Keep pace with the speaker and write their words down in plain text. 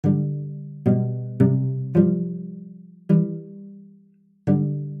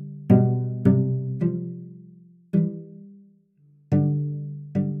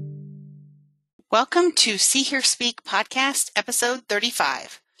Welcome to See Hear Speak podcast, episode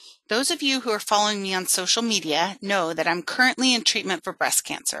 35. Those of you who are following me on social media know that I'm currently in treatment for breast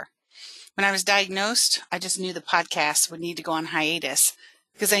cancer. When I was diagnosed, I just knew the podcast would need to go on hiatus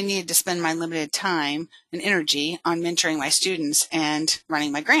because I needed to spend my limited time and energy on mentoring my students and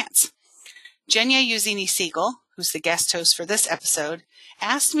running my grants. Jenya Uzini Siegel, who's the guest host for this episode,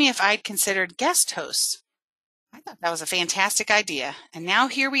 asked me if I'd considered guest hosts. I thought that was a fantastic idea, and now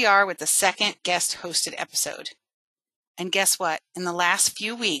here we are with the second guest-hosted episode. And guess what? In the last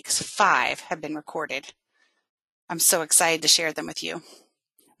few weeks, 5 have been recorded. I'm so excited to share them with you.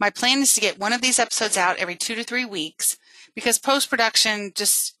 My plan is to get one of these episodes out every 2 to 3 weeks because post-production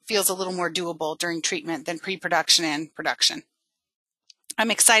just feels a little more doable during treatment than pre-production and production.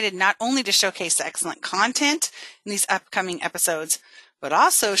 I'm excited not only to showcase the excellent content in these upcoming episodes, but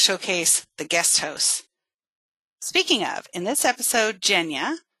also showcase the guest hosts. Speaking of, in this episode,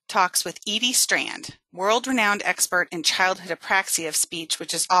 Jenya talks with Edie Strand, world-renowned expert in childhood apraxia of speech,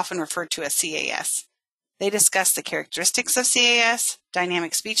 which is often referred to as CAS. They discuss the characteristics of CAS,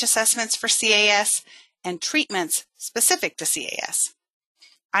 dynamic speech assessments for CAS, and treatments specific to CAS.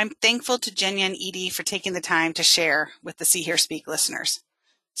 I'm thankful to Jenya and Edie for taking the time to share with the See Hear Speak listeners.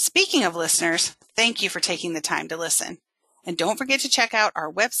 Speaking of listeners, thank you for taking the time to listen. And don't forget to check out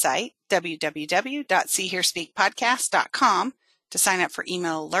our website, www.seehearspeakpodcast.com, to sign up for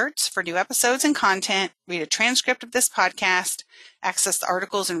email alerts for new episodes and content, read a transcript of this podcast, access the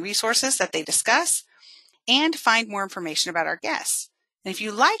articles and resources that they discuss, and find more information about our guests. And if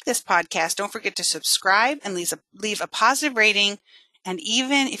you like this podcast, don't forget to subscribe and leave a positive rating. And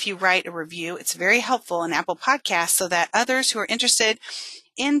even if you write a review, it's very helpful in Apple Podcasts so that others who are interested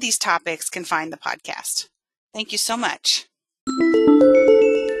in these topics can find the podcast. Thank you so much.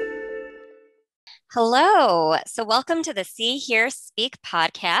 Hello. So welcome to the See Hear Speak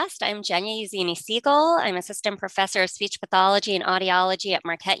podcast. I'm Jenya Uzini Siegel. I'm assistant professor of speech pathology and audiology at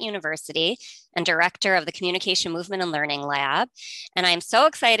Marquette University and director of the Communication Movement and Learning Lab. And I'm so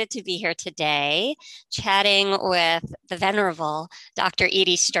excited to be here today chatting with the venerable Dr.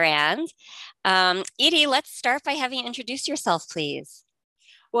 Edie Strand. Edie, let's start by having you introduce yourself, please.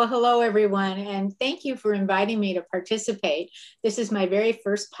 Well, hello, everyone, and thank you for inviting me to participate. This is my very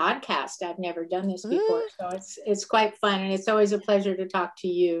first podcast. I've never done this before, so it's quite fun, and it's always a pleasure to talk to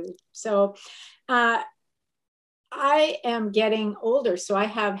you. So I am getting older, so I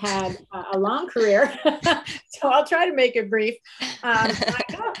have had a long career, so I'll try to make it brief. I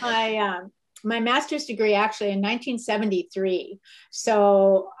got my master's degree actually in 1973,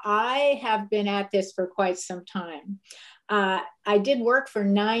 so I have been at this for quite some time. I did work for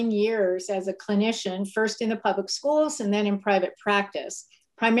 9 years as a clinician, first in the public schools and then in private practice,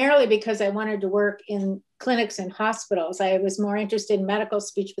 primarily because I wanted to work in clinics and hospitals. I was more interested in medical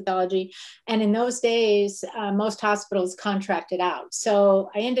speech pathology. And in those days, most hospitals contracted out. So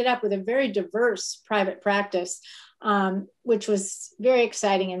I ended up with a very diverse private practice, which was very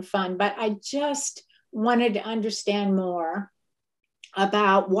exciting and fun. But I just wanted to understand more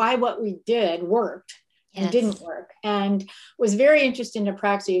about why what we did worked and didn't work, and was very interested in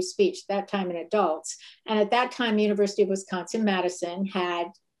apraxia of speech, that time in adults. And at that time, University of Wisconsin-Madison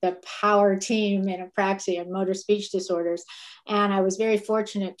had the power team in apraxia and motor speech disorders. And I was very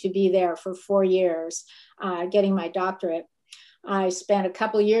fortunate to be there for 4 years, getting my doctorate. I spent a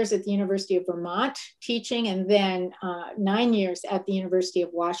couple of years at the University of Vermont teaching, and then 9 years at the University of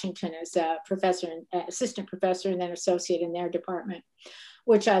Washington as a professor, assistant professor, and then associate in their department,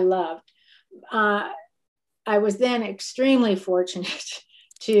 which I loved. I was then extremely fortunate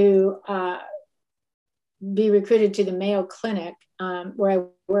to be recruited to the Mayo Clinic, where I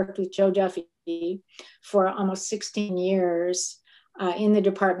worked with Joe Duffy for almost 16 years in the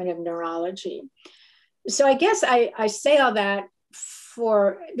Department of Neurology. So I guess I say all that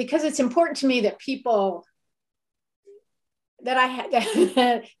because it's important to me that people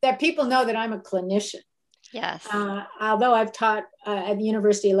that people know that I'm a clinician. Yes. Although I've taught at the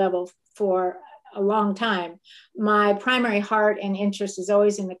university level for a long time, my primary heart and interest is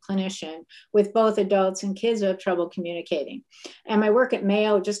always in the clinician with both adults and kids who have trouble communicating. And my work at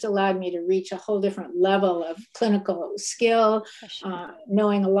Mayo just allowed me to reach a whole different level of clinical skill,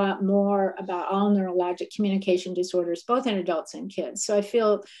 knowing a lot more about all neurologic communication disorders, both in adults and kids. So I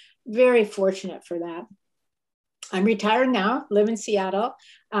feel very fortunate for that. I'm retired now, live in Seattle,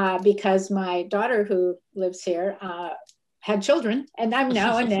 because my daughter who lives here had children, and I'm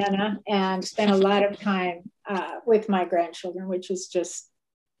now a nana and spent a lot of time with my grandchildren, which is just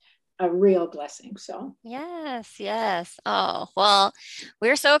a real blessing. So yes, yes. Oh, well,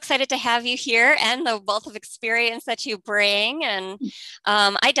 we're so excited to have you here and the wealth of experience that you bring. And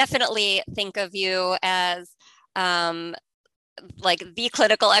I definitely think of you as like the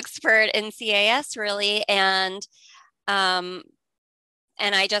clinical expert in CAS, really. And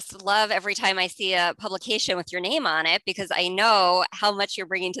I just love every time I see a publication with your name on it, because I know how much you're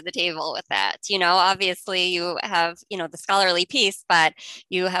bringing to the table with that. You know, obviously you have, you know, the scholarly piece, but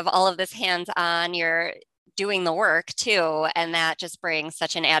you have all of this hands-on, you're doing the work too. And that just brings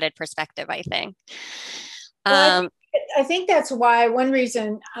such an added perspective, I think. Well, I think that's why one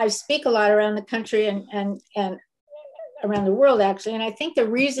reason I speak a lot around the country and around the world, actually. And I think the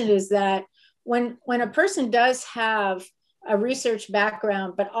reason is that when a person does have a research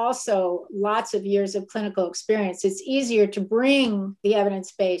background, but also lots of years of clinical experience, it's easier to bring the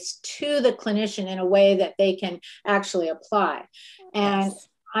evidence base to the clinician in a way that they can actually apply. And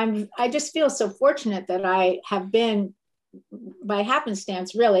yes. I just feel so fortunate that I have been, by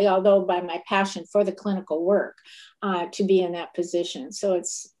happenstance, really, although by my passion for the clinical work, to be in that position. So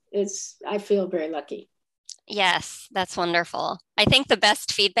I feel very lucky. Yes, that's wonderful. I think the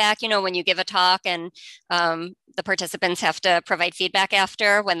best feedback, you know, when you give a talk and the participants have to provide feedback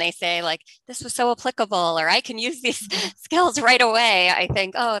after, when they say like, this was so applicable, or I can use these skills right away, I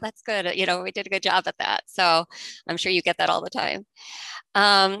think, oh, that's good. You know, we did a good job at that. So I'm sure you get that all the time.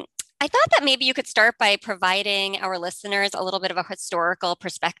 I thought that maybe you could start by providing our listeners a little bit of a historical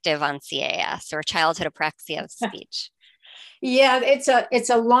perspective on CAS, or childhood apraxia of speech. Yeah, it's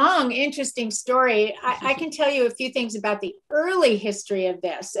a long, interesting story. I can tell you a few things about the early history of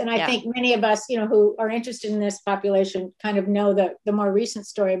this. And I think many of us, you know, who are interested in this population kind of know the more recent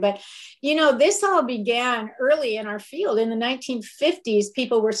story. But, you know, this all began early in our field. In the 1950s,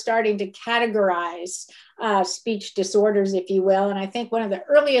 people were starting to categorize speech disorders, if you will. And I think one of the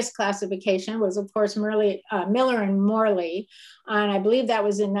earliest classification was, of course, Miller and Morley. And I believe that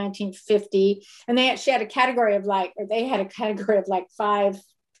was in 1950. And they actually had a category of like 5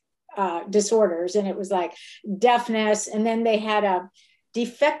 disorders. And it was like deafness. And then they had a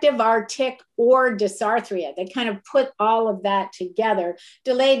defective artic or dysarthria. They kind of put all of that together,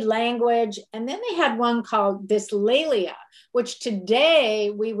 delayed language. And then they had one called dyslalia, which today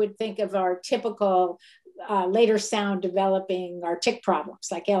we would think of our typical later sound developing artic problems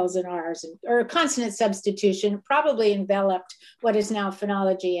like L's and R's, or consonant substitution, probably enveloped what is now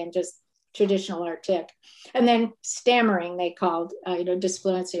phonology and just traditional artic. And then stammering, they called,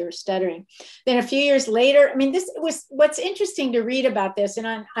 dysfluency or stuttering. Then a few years later, I mean, this was what's interesting to read about this.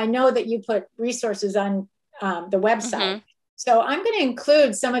 And I know that you put resources on the website. Mm-hmm. So I'm going to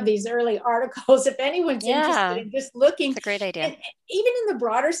include some of these early articles if anyone's interested in just looking. It's a great idea. Even in the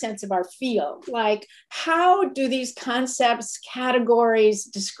broader sense of our field, like how do these concepts, categories,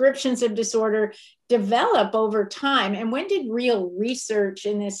 descriptions of disorder develop over time? And when did real research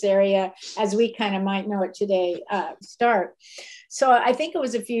in this area, as we kind of might know it today, start? So I think it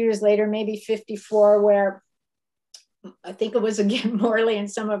was a few years later, maybe 54, where I think it was again Morley and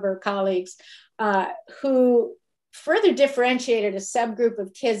some of her colleagues who further differentiated a subgroup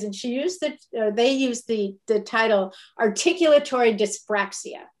of kids, and they used the title articulatory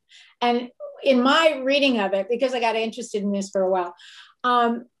dyspraxia. And in my reading of it, because I got interested in this for a while,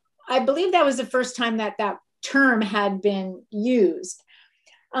 I believe that was the first time that term had been used.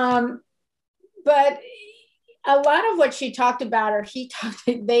 But a lot of what she talked about, or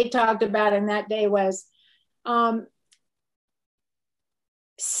they talked about in that day, was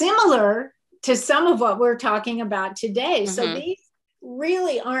similar to some of what we're talking about today. Mm-hmm. So these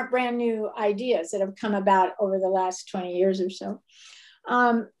really aren't brand new ideas that have come about over the last 20 years or so.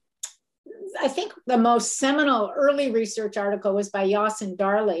 I think the most seminal early research article was by Yoss and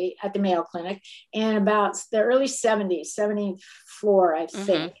Darley at the Mayo Clinic in about the early 70s, 74, I think.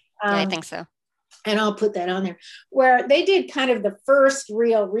 Mm-hmm. Yeah, I think so. And I'll put that on there, where they did kind of the first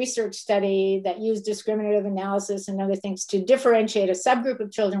real research study that used discriminative analysis and other things to differentiate a subgroup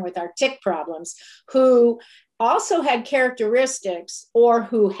of children with artic problems who also had characteristics, or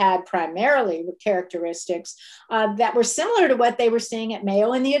who had primarily characteristics that were similar to what they were seeing at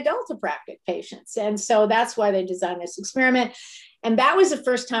Mayo in the adult apraxic patients. And so that's why they designed this experiment. And that was the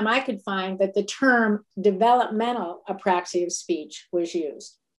first time I could find that the term developmental apraxia of speech was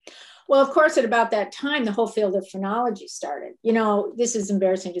used. Well, of course, at about that time, the whole field of phonology started. You know, this is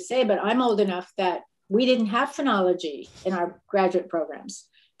embarrassing to say, but I'm old enough that we didn't have phonology in our graduate programs.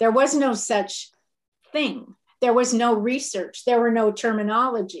 There was no such thing. There was no research. There were no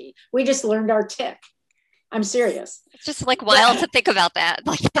terminology. We just learned artic. I'm serious. It's just like wild to think about that.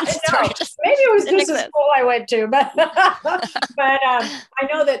 Like I know. Maybe it was just the school I went to, but I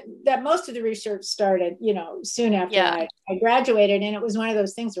know that most of the research started, soon after I graduated, and it was one of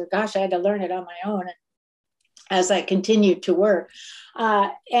those things where, gosh, I had to learn it on my own as I continued to work.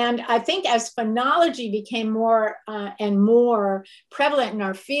 And I think as phonology became more and more prevalent in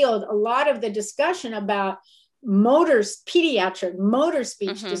our field, a lot of the discussion about pediatric motor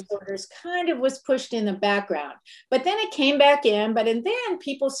speech disorders kind of was pushed in the background, but then it came back in. And then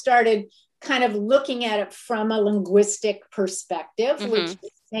people started kind of looking at it from a linguistic perspective, which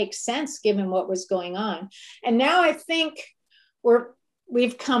makes sense given what was going on. And now I think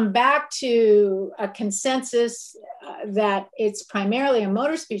we've come back to a consensus that it's primarily a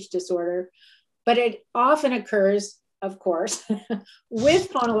motor speech disorder, but it often occurs, of course, with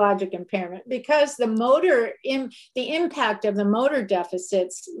phonologic impairment, because the impact of the motor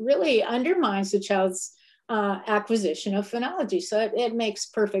deficits really undermines the child's acquisition of phonology. So it makes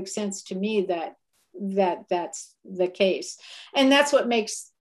perfect sense to me that that's the case. And that's what makes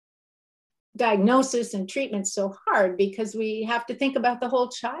diagnosis and treatment so hard, because we have to think about the whole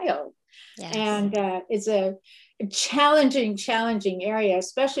child. Yes. And it's a challenging area,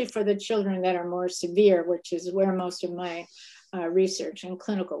 especially for the children that are more severe, which is where most of my research and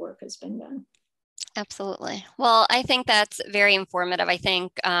clinical work has been done. Absolutely. Well, I think that's very informative. I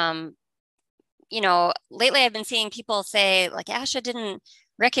think, lately I've been seeing people say, like, ASHA didn't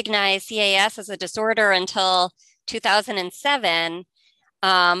recognize CAS as a disorder until 2007,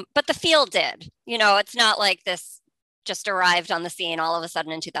 but the field did. It's not like this just arrived on the scene all of a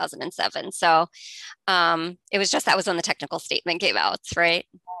sudden in 2007. So it was just, that was when the technical statement came out, right?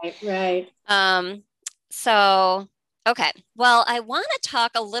 Right. So, okay. Well, I want to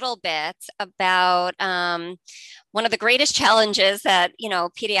talk a little bit about one of the greatest challenges that,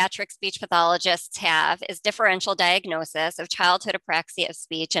 pediatric speech pathologists have is differential diagnosis of childhood apraxia of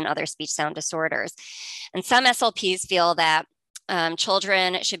speech and other speech sound disorders. And some SLPs feel that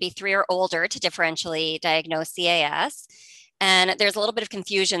children should be 3 or older to differentially diagnose CAS. And there's a little bit of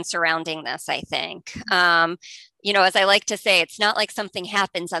confusion surrounding this, I think. As I like to say, it's not like something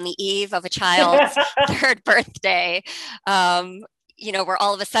happens on the eve of a child's 3rd birthday, where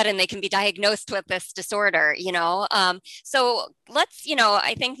all of a sudden they can be diagnosed with this disorder, So let's,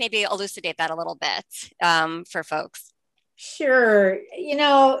 I think maybe elucidate that a little bit for folks. Sure.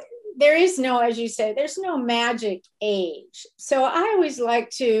 There is no, as you say, there's no magic age. So I always like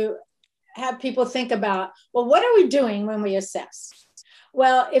to have people think about, well, what are we doing when we assess?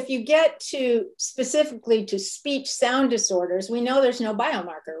 Well, if you get specifically to speech sound disorders, we know there's no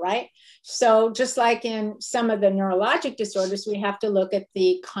biomarker, right? So just like in some of the neurologic disorders, we have to look at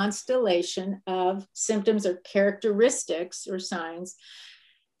the constellation of symptoms or characteristics or signs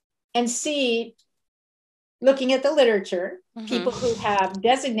and see, looking at the literature, people who have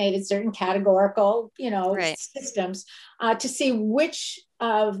designated certain categorical, systems to see which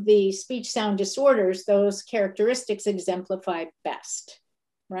of the speech sound disorders those characteristics exemplify best,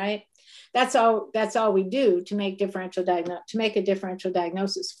 right? That's all we do to make a differential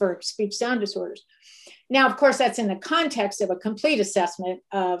diagnosis for speech sound disorders. Now, of course, that's in the context of a complete assessment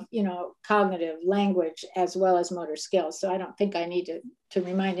of, cognitive, language, as well as motor skills. So I don't think I need to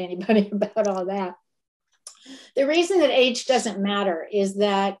remind anybody about all that. The reason that age doesn't matter is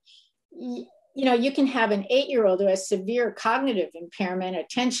that, you can have an 8-year-old who has severe cognitive impairment,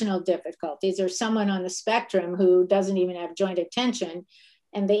 attentional difficulties, or someone on the spectrum who doesn't even have joint attention,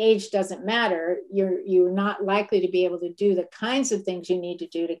 and the age doesn't matter. You're not likely to be able to do the kinds of things you need to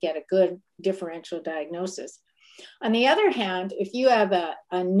do to get a good differential diagnosis. On the other hand, if you have a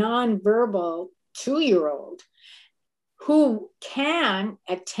nonverbal 2-year-old who can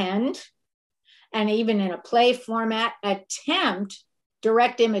attend, and even in a play format, attempt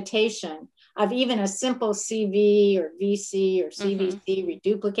direct imitation of even a simple CV or VC or CVC,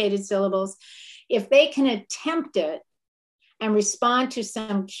 reduplicated syllables, if they can attempt it and respond to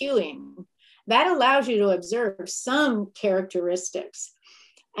some cueing, that allows you to observe some characteristics.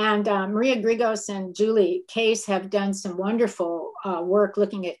 And Maria Grigos and Julie Case have done some wonderful work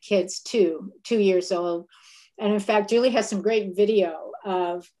looking at kids 2 years old. And in fact, Julie has some great video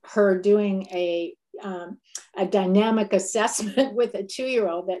of her doing a dynamic assessment with a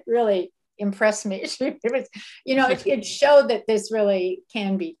 2-year-old that really impressed me. It showed that this really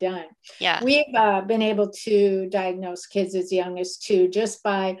can be done. Yeah. We've been able to diagnose kids as young as 2 just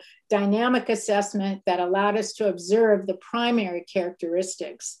by dynamic assessment that allowed us to observe the primary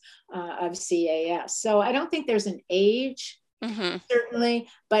characteristics of CAS. So I don't think there's an age, certainly,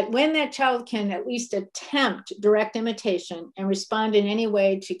 but when that child can at least attempt direct imitation and respond in any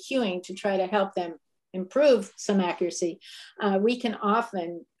way to cueing to try to help them improve some accuracy, we can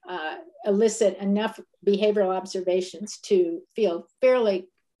often elicit enough behavioral observations to feel fairly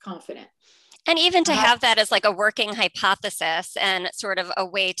confident. And even to have that as like a working hypothesis and sort of a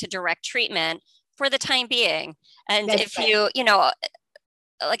way to direct treatment for the time being. And if you know,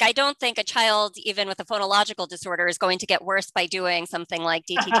 like, I don't think a child, even with a phonological disorder, is going to get worse by doing something like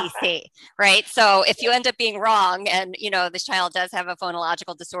DTTC, right? So if you end up being wrong and, you know, this child does have a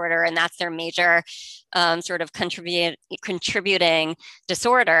phonological disorder and that's their major sort of contributing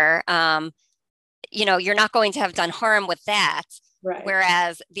disorder, you know, you're not going to have done harm with that. Right.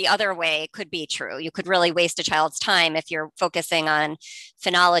 Whereas the other way could be true. You could really waste a child's time if you're focusing on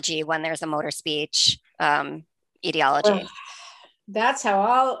phonology when there's a motor speech etiology. Well, that's how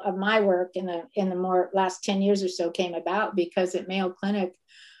all of my work in the more last 10 years or so came about, because at Mayo Clinic,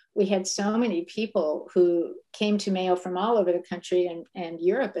 we had so many people who came to Mayo from all over the country and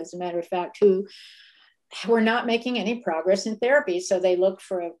Europe, as a matter of fact, who were not making any progress in therapy. So they looked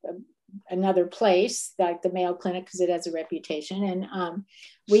for another place like the Mayo Clinic because it has a reputation. And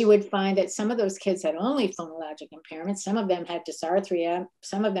we would find that some of those kids had only phonologic impairments. Some of them had dysarthria.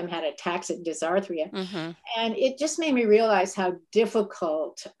 Some of them had ataxic dysarthria. Mm-hmm. And it just made me realize how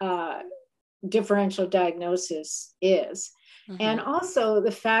difficult differential diagnosis is. Mm-hmm. And also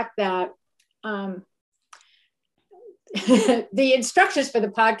the fact that the instructions for the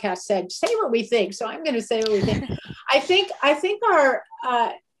podcast said, say what we think. So I'm going to say what we think. I think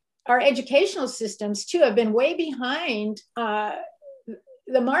our educational systems too have been way behind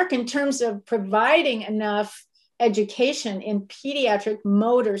the mark in terms of providing enough education in pediatric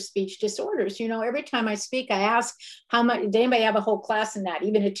motor speech disorders. You know, every time I speak, I ask how much, did anybody have a whole class in that,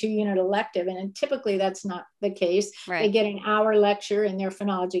 even a 2-unit elective? And typically that's not the case. Right. They get an hour lecture in their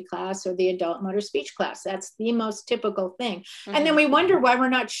phonology class or the adult motor speech class. That's the most typical thing. Mm-hmm. And then we wonder why we're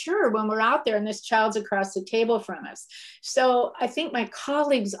not sure when we're out there and this child's across the table from us. So I think my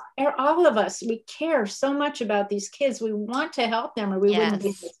colleagues, all of us, we care so much about these kids. We want to help them or we wouldn't be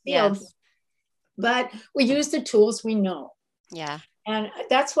in this field. Yes. But we use the tools we know. Yeah. And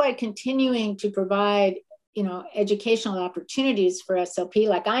that's why continuing to provide, you know, educational opportunities for SLP,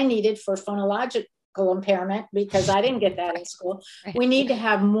 like I needed for phonological impairment, because I didn't get that in school. Right. We need to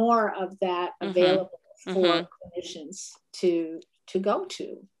have more of that available for clinicians to go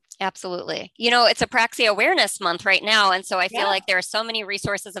to. Absolutely. You know, it's Apraxia Awareness Month right now. And so I feel like there are so many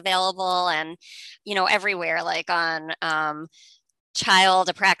resources available and, you know, everywhere, like on, child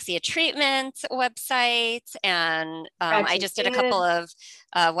apraxia treatment website. And I just did a couple of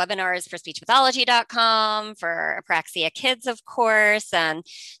webinars for speechpathology.com, for Apraxia Kids, of course. And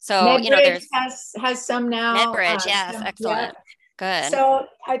so, MedBridge, you know, there's has some now. MedBridge, yes, excellent. Good. So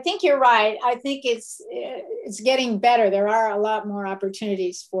I think you're right. I think it's getting better. There are a lot more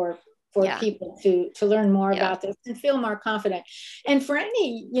opportunities for people to learn more about this and feel more confident. And for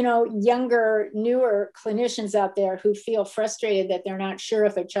any, you know, younger, newer clinicians out there who feel frustrated that they're not sure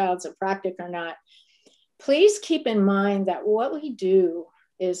if a child's apraxic or not, please keep in mind that what we do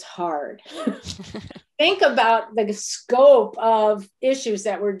is hard. Think about the scope of issues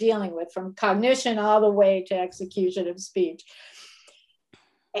that we're dealing with, from cognition all the way to execution of speech.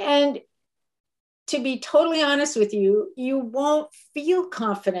 And to be totally honest with you, you won't feel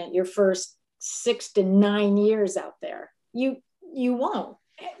confident your first 6 to 9 years out there. You won't,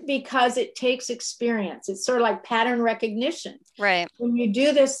 because it takes experience. It's sort of like pattern recognition. Right. When you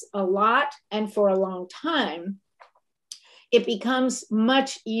do this a lot and for a long time, it becomes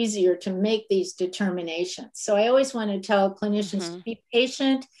much easier to make these determinations. So I always want to tell clinicians to be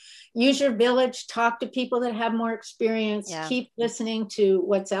patient, use your village, talk to people that have more experience, keep listening to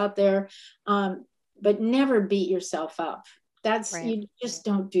what's out there. But never beat yourself up. That's right. You just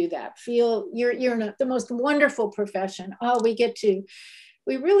don't do that. Feel you're in the most wonderful profession.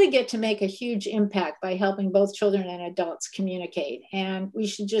 We really get to make a huge impact by helping both children and adults communicate. And we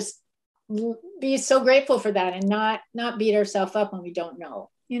should just be so grateful for that and not beat ourselves up when we don't know.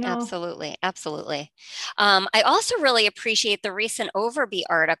 You know? Absolutely. Absolutely. I also really appreciate the recent Overby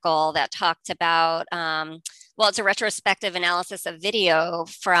article that talked about, it's a retrospective analysis of video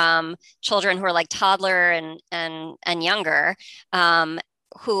from children who are like toddler and younger,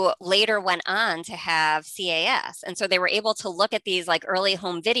 who later went on to have CAS. And so they were able to look at these like early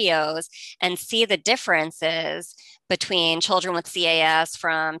home videos and see the differences between children with CAS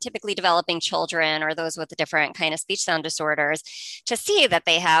from typically developing children or those with a different kind of speech sound disorders, to see that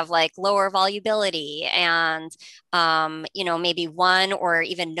they have like lower volubility and, you know, maybe one or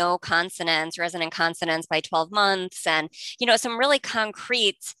even no consonants, resonant consonants by 12 months. And, you know, some really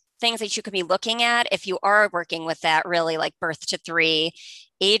concrete things that you could be looking at if you are working with that really like birth to 3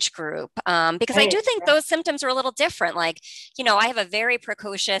 age group. Because I do think those symptoms are a little different. Like, I have a very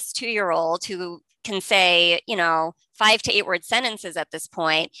precocious 2-year-old who can say, 5 to 8 word sentences at this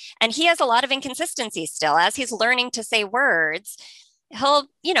point. And he has a lot of inconsistency still as he's learning to say words. He'll,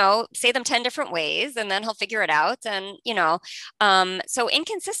 say them 10 different ways and then he'll figure it out. And, so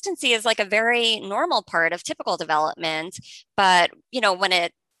inconsistency is like a very normal part of typical development. But, when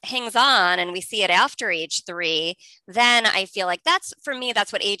it hangs on and we see it after age 3, then I feel like for me,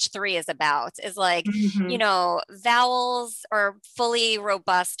 that's what age 3 is about, is like, vowels are fully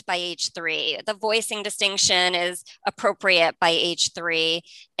robust by age 3. The voicing distinction is appropriate by age 3,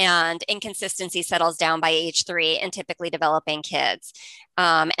 and inconsistency settles down by age 3 in typically developing kids.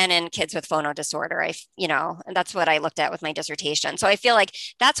 And in kids with phono disorder, and that's what I looked at with my dissertation. So I feel like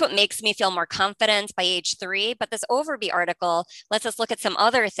that's what makes me feel more confident by age 3. But this Overby article lets us look at some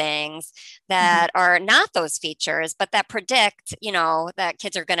other things that are not those features, but that predict, that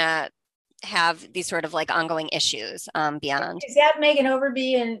kids are going to have these sort of like ongoing issues beyond. Is that Megan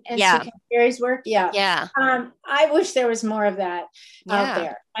Overby and Carey's work? Yeah. Yeah. I wish there was more of that out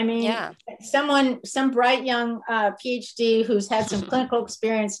there. I mean, some bright young PhD who's had some clinical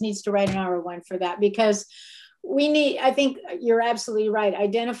experience needs to write an R01 for that, because I think you're absolutely right.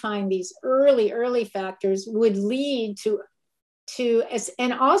 Identifying these early factors would lead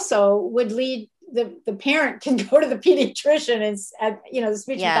and also would lead the parent can go to the pediatrician and the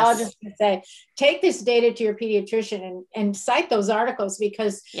speech pathologist can say, take this data to your pediatrician and cite those articles,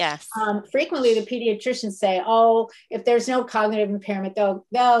 because frequently the pediatricians say, oh, if there's no cognitive impairment, they'll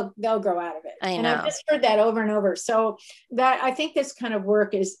grow out of it. And I've just heard that over and over. So that I think this kind of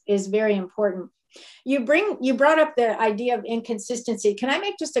work is very important. You brought up the idea of inconsistency. Can I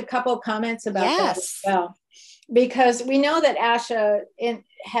make just a couple of comments about that as well? Because we know that ASHA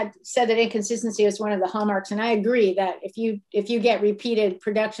had said that inconsistency is one of the hallmarks. And I agree that if you get repeated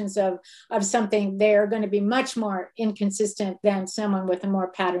productions of something, they are going to be much more inconsistent than someone with a more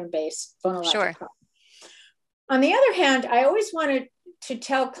pattern-based phonological problem. On the other hand, I always wanted to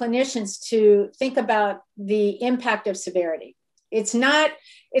tell clinicians to think about the impact of severity. It's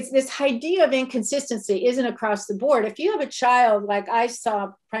this idea of inconsistency isn't across the board. If you have a child, like I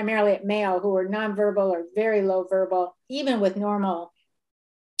saw primarily at Mayo, who were nonverbal or very low verbal, even with normal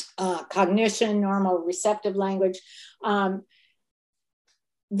cognition, normal receptive language,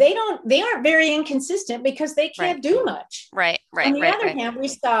 they aren't very inconsistent because they can't do much. Right. On the other hand, we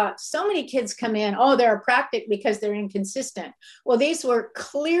saw so many kids come in, they're apraxic because they're inconsistent. Well, these were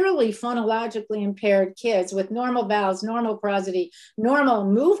clearly phonologically impaired kids with normal vowels, normal prosody, normal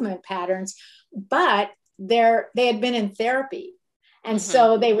movement patterns, but they had been in therapy. And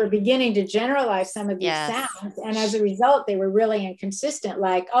so they were beginning to generalize some of these sounds. And as a result, they were really inconsistent,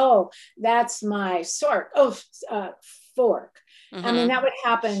 like, that's my fork. I mean, that would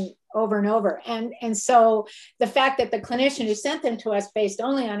happen over and over. And so the fact that the clinician who sent them to us based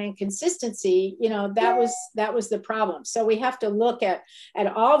only on inconsistency, that was the problem. So we have to look at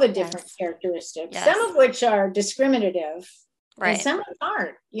all the different characteristics, some of which are discriminative, and some of them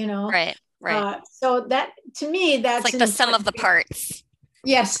aren't, Right. So that, to me, that's it's like the sum of the parts.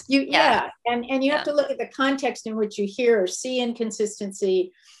 Yes. And you have to look at the context in which you hear or see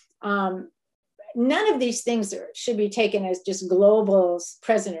inconsistency. None of these things should be taken as just global,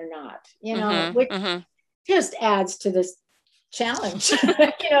 present or not, which just adds to this challenge.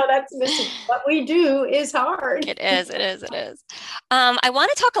 That's what we do is hard. It is. I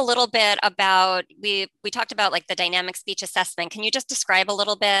want to talk a little bit about, we talked about like the dynamic speech assessment. Can you just describe a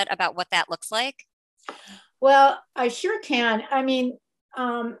little bit about what that looks like? Well, I sure can. I mean,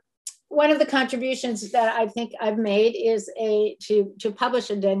 one of the contributions that I think I've made is to publish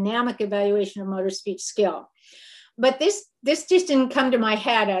a dynamic evaluation of motor speech skill. But this just didn't come to my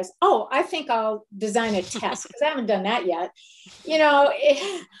head as, I think I'll design a test, because I haven't done that yet.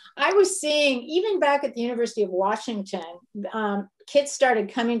 I was seeing, even back at the University of Washington, kids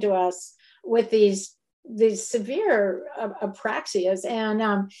started coming to us with these severe apraxias.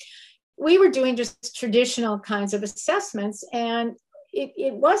 And we were doing just traditional kinds of assessments, and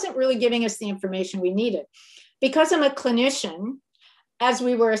it wasn't really giving us the information we needed. Because I'm a clinician, as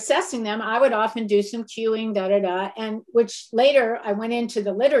we were assessing them, I would often do some cueing, and which later I went into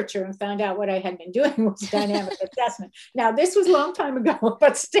the literature and found out what I had been doing was dynamic assessment. Now, this was a long time ago,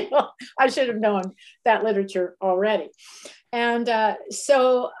 but still, I should have known that literature already. And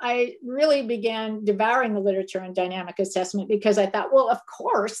so I really began devouring the literature on dynamic assessment, because I thought, well, of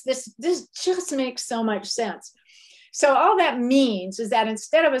course, this just makes so much sense. So all that means is that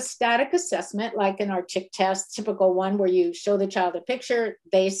instead of a static assessment, like in our TIC test, typical one where you show the child a picture,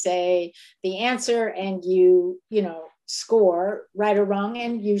 they say the answer, and you score right or wrong,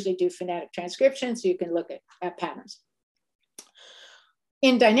 and usually do phonetic transcription so you can look at patterns.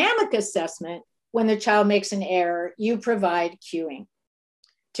 In dynamic assessment, when the child makes an error, you provide cueing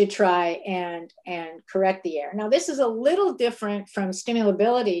to try and correct the error. Now, this is a little different from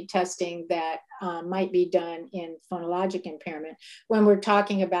stimulability testing that might be done in phonologic impairment when we're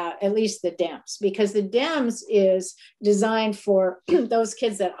talking about at least the DEMS, because the DEMS is designed for those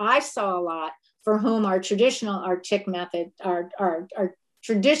kids that I saw a lot for whom our TIC method, our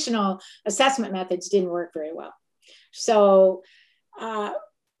traditional assessment methods didn't work very well. So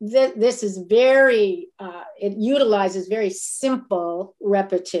this is very, it utilizes very simple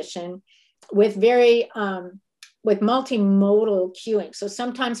repetition with with multimodal cueing. So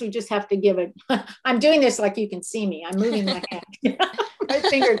sometimes we just have to give it, I'm doing this like you can see me, I'm moving my hand, my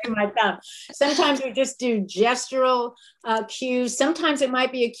finger to my thumb. Sometimes we just do gestural cues. Sometimes it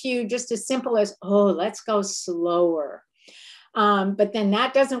might be a cue just as simple as, oh, let's go slower. But then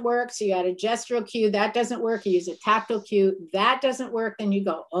that doesn't work. So you add a gestural cue, that doesn't work. You use a tactile cue, that doesn't work. Then you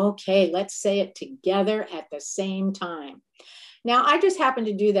go, okay, let's say it together at the same time. Now, I just happened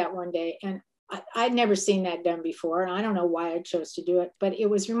to do that one day, and I'd never seen that done before. And I don't know why I chose to do it, but it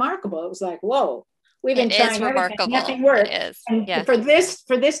was remarkable. It was like, whoa, we've been trying everything, nothing worked. And yeah. for this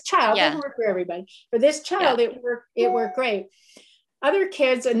child, yeah. It doesn't work for everybody. For this child, yeah. It worked great. Other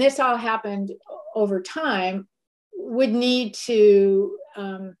kids, and this all happened over time, would need to,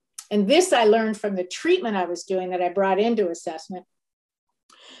 and this I learned from the treatment I was doing that I brought into assessment.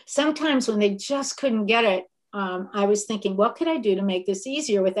 Sometimes when they just couldn't get it, I was thinking, what could I do to make this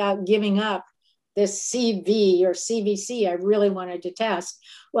easier without giving up this CV or CVC I really wanted to test?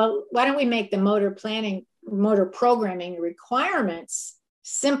 Well, why don't we make the motor programming requirements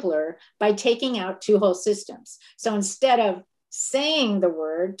simpler by taking out two whole systems? So instead of saying the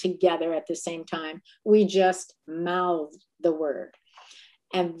word together at the same time, we just mouthed the word.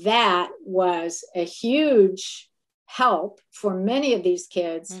 And that was a huge help for many of these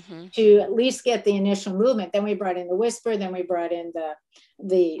kids to at least get the initial movement. Then we brought in the whisper, then we brought in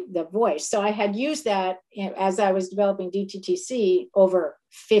the voice. So I had used that as I was developing DTTC over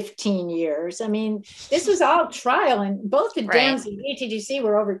 15 years. I mean, this was all trial, and both the DEMS and DTTC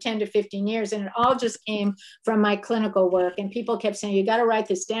were over 10 to 15 years. And it all just came from my clinical work. And people kept saying, you got to write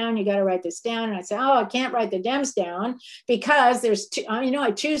this down. You got to write this down. And I said, oh, I can't write the DEMS down because there's two,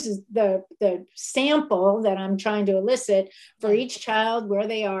 I choose the sample that I'm trying to elicit for each child, where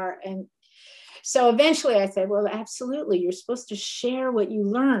they are. And so eventually I said, well, absolutely, you're supposed to share what you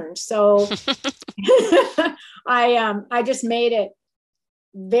learned. So I just made it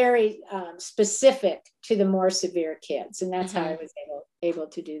very specific to the more severe kids. And that's how I was able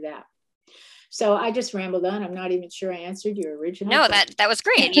to do that. So I just rambled on. I'm not even sure I answered your original question. That was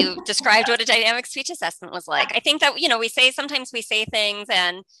great. You described what a dynamic speech assessment was like. I think that, sometimes we say things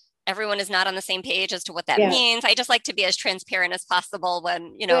and everyone is not on the same page as to what that means. I just like to be as transparent as possible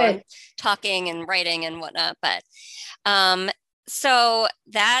when, I'm talking and writing and whatnot. But so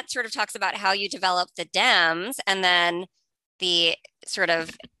that sort of talks about how you develop the DEMS, and then the sort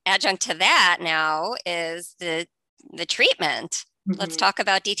of adjunct to that now is the treatment. Let's talk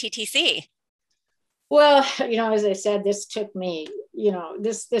about DTTC. Well, as I said, this took me,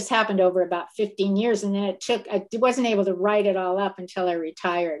 this happened over about 15 years. And then I wasn't able to write it all up until I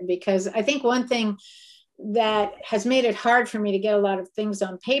retired, because I think one thing that has made it hard for me to get a lot of things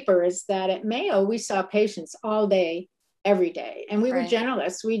on paper is that at Mayo, we saw patients all day, every day. And we were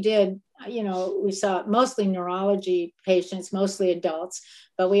generalists. We did, we saw mostly neurology patients, mostly adults,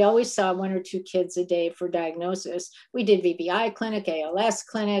 but we always saw one or two kids a day for diagnosis. We did VBI clinic, ALS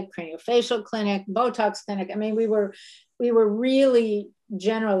clinic, craniofacial clinic, Botox clinic. I mean, we were really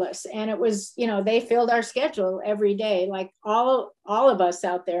generalists, and it was, they filled our schedule every day, like all of us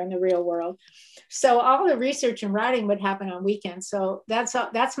out there in the real world. So all the research and writing would happen on weekends. So that's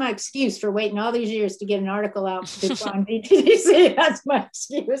my excuse for waiting all these years to get an article out on DTTC. That's my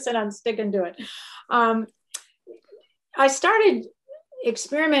excuse, and I'm sticking to it. I started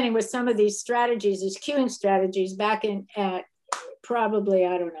experimenting with some of these strategies, these cueing strategies, back at probably,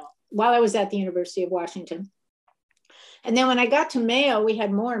 I don't know, while I was at the University of Washington. And then when I got to Mayo, we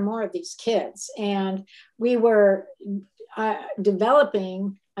had more and more of these kids, and we were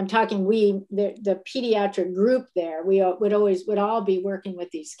developing, I'm talking the pediatric group there, we would all be working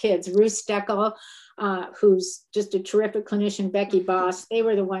with these kids. Ruth Steckel, who's just a terrific clinician, Becky Boss, they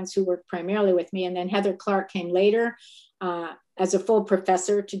were the ones who worked primarily with me. And then Heather Clark came later as a full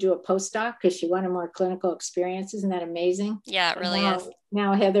professor to do a postdoc because she wanted more clinical experience. Isn't that amazing? Yeah, it really is.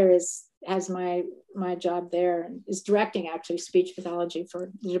 Now Heather has my job there and is directing actually speech pathology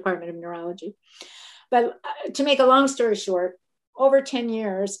for the Department of Neurology. But to make a long story short, over 10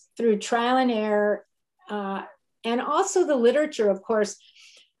 years through trial and error, and also the literature, of course,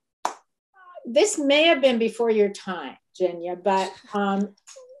 this may have been before your time, Genya, but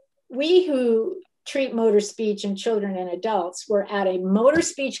we who treat motor speech in children and adults were at a motor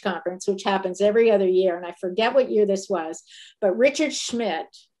speech conference, which happens every other year. And I forget what year this was, but Richard Schmidt,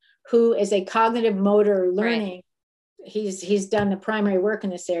 who is a cognitive motor learning, he's done the primary work in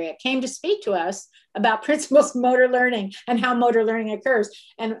this area, came to speak to us about principles of motor learning and how motor learning occurs.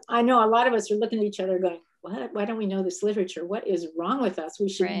 And I know a lot of us are looking at each other going, what? Why don't we know this literature? What is wrong with us? We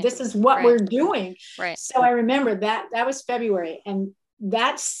should, this is what we're doing. So I remember that was February. And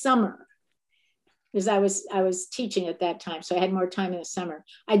that summer, because I was teaching at that time, so I had more time in the summer,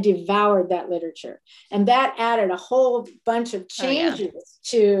 I devoured that literature. And that added a whole bunch of changes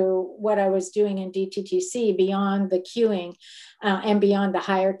to what I was doing in DTTC beyond the cueing and beyond the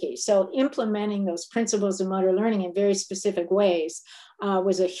hierarchy. So implementing those principles of motor learning in very specific ways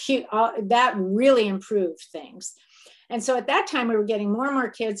was a huge, that really improved things. And so at that time, we were getting more and more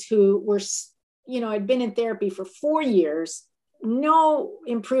kids who were, had been in therapy for 4 years, no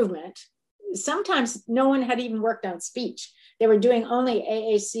improvement. Sometimes no one had even worked on speech. They were doing only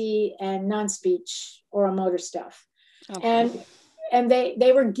AAC and non-speech oral motor stuff. Okay. And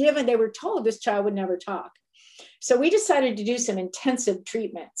they were told this child would never talk. So we decided to do some intensive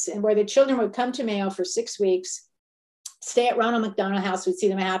treatments, and where the children would come to Mayo for 6 weeks, stay at Ronald McDonald House. We'd see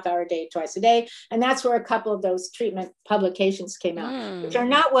them a half hour a day, twice a day. And that's where a couple of those treatment publications came out, which are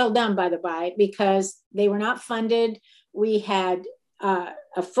not well done, by the by, because they were not funded. We had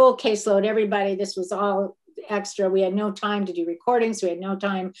a full caseload, everybody. This was all extra. We had no time to do recordings. We had no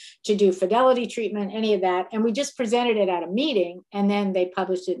time to do fidelity treatment, any of that. And we just presented it at a meeting, and then they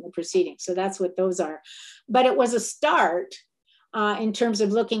published it in the proceedings. So that's what those are. But it was a start in terms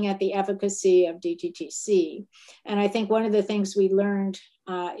of looking at the efficacy of DTTC. And I think one of the things we learned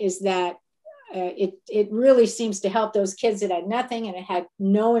is that it really seems to help those kids that had nothing and it had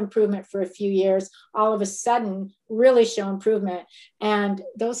no improvement for a few years, all of a sudden really show improvement. And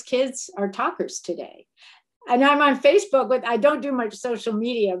those kids are talkers today. And I'm on Facebook I don't do much social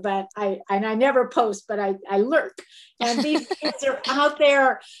media, but I never post, but I lurk. And these kids are out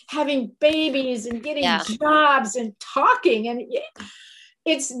there having babies and getting jobs and talking. And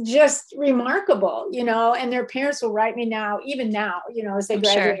it's just remarkable, and their parents will write me now, even now, as they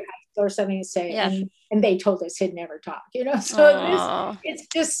graduate high school or something to say, and they told us he'd never talk, so it's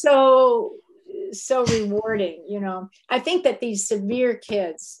just so rewarding, I think that these severe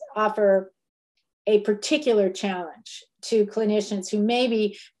kids offer a particular challenge to clinicians who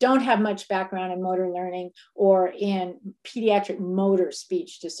maybe don't have much background in motor learning or in pediatric motor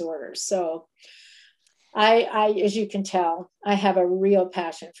speech disorders. So I, as you can tell, I have a real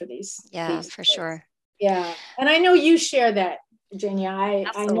passion for these. Yeah, these for kids. sure. Yeah. And I know you share that, Genya.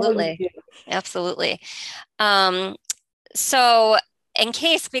 I know you do. Absolutely. So in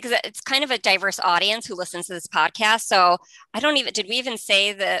case, because it's kind of a diverse audience who listens to this podcast. So did we even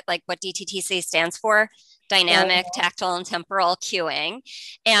say that, like, what DTTC stands for? Dynamic, tactile, and temporal cueing.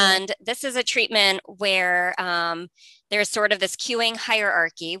 And this is a treatment where there's sort of this cueing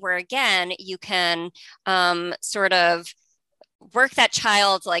hierarchy where, again, you can sort of work that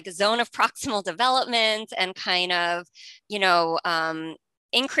child's like zone of proximal development and kind of,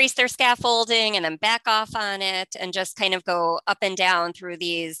 increase their scaffolding and then back off on it and just kind of go up and down through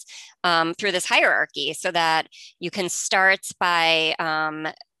these, through this hierarchy, so that you can start by,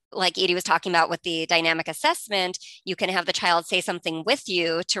 like Edie was talking about with the dynamic assessment, you can have the child say something with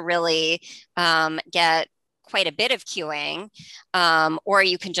you to really get quite a bit of cueing, or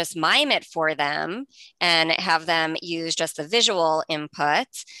you can just mime it for them and have them use just the visual input,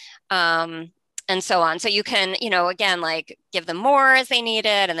 and so on. So you can, again, like give them more as they need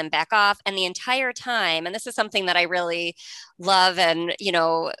it and then back off. And the entire time, and this is something that I really love and,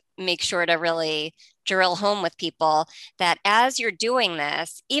 make sure to really drill home with people, that as you're doing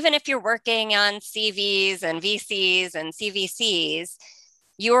this, even if you're working on CVs and VCs and CVCs,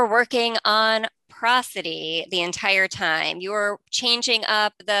 you're working on prosody the entire time. You're changing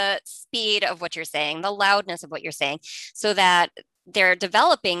up the speed of what you're saying, the loudness of what you're saying, so that they're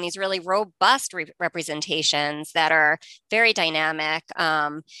developing these really robust representations that are very dynamic.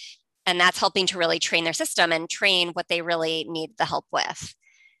 And that's helping to really train their system and train what they really need the help with.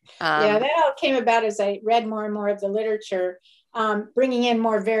 That all came about as I read more and more of the literature bringing in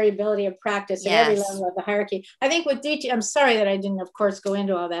more variability of practice at every level of the hierarchy. I think with DT, I'm sorry that I didn't, of course, go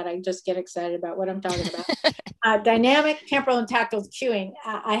into all that. I just get excited about what I'm talking about. Dynamic, temporal, and tactile cueing.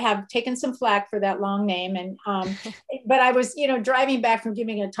 I have taken some flack for that long name, and but I was, driving back from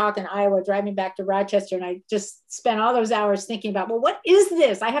giving a talk in Iowa, driving back to Rochester, and I just spent all those hours thinking about, well, what is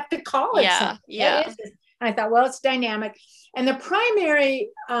this? I have to call it something. What is this? And I thought, well, it's dynamic. And the primary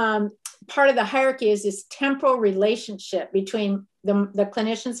part of the hierarchy is this temporal relationship between the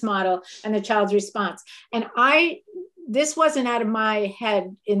clinician's model and the child's response. And this wasn't out of my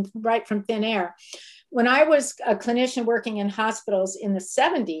head right from thin air. When I was a clinician working in hospitals in the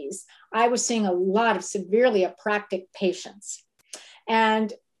 70s, I was seeing a lot of severely apraxic patients.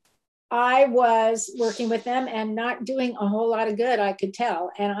 And I was working with them and not doing a whole lot of good, I could tell.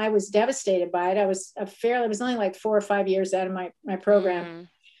 And I was devastated by it. I was only like 4 or 5 years out of my program. Mm-hmm.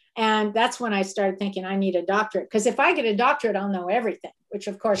 And that's when I started thinking I need a doctorate, because if I get a doctorate, I'll know everything, which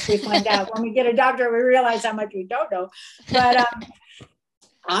of course we find out when we get a doctorate, we realize how much we don't know. But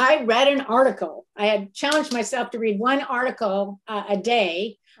I read an article. I had challenged myself to read one article a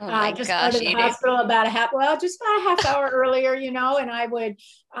day. Just out of the hospital about just about a half hour earlier, and I would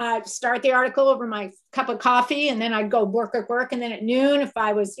start the article over my cup of coffee, and then I'd go work. And then at noon, if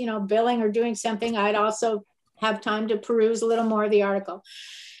I was, billing or doing something, I'd also have time to peruse a little more of the article.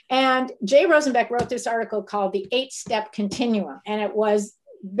 And Jay Rosenbeck wrote this article called The 8-Step Continuum. And it was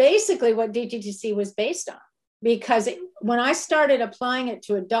basically what DTTC was based on, because when I started applying it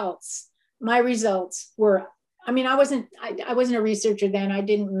to adults, my results were, I wasn't a researcher then. I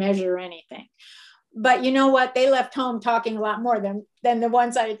didn't measure anything. But you know what? They left home talking a lot more than the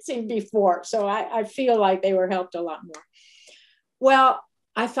ones I had seen before. So I feel like they were helped a lot more. Well,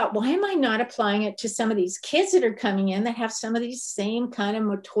 I thought, why am I not applying it to some of these kids that are coming in that have some of these same kind of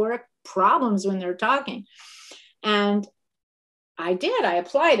motoric problems when they're talking? And I did. I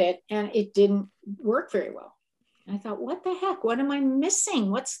applied it, and it didn't work very well. And I thought, what the heck? What am I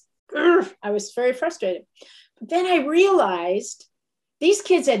missing? I was very frustrated. But then I realized these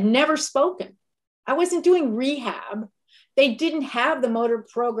kids had never spoken. I wasn't doing rehab. They didn't have the motor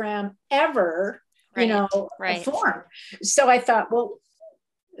program ever, formed. So I thought, well,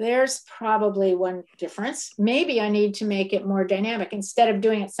 there's probably one difference. Maybe I need to make it more dynamic. Instead of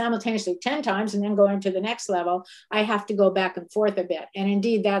doing it simultaneously 10 times and then going to the next level, I have to go back and forth a bit. And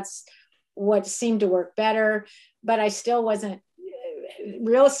indeed, that's what seemed to work better, but I still wasn't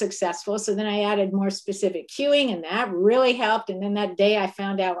real successful. So then I added more specific cueing, and that really helped. And then that day I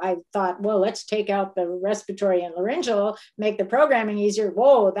found out, I thought, well, let's take out the respiratory and laryngeal, make the programming easier.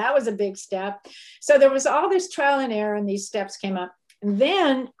 Whoa, that was a big step. So there was all this trial and error, and these steps came up. And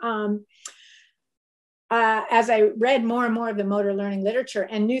then as I read more and more of the motor learning literature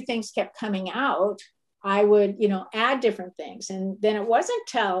and new things kept coming out, I would, add different things. And then it wasn't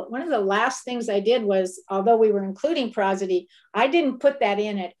till one of the last things I did was, although we were including prosody, I didn't put that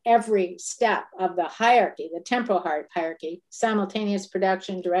in at every step of the hierarchy, the temporal hierarchy: simultaneous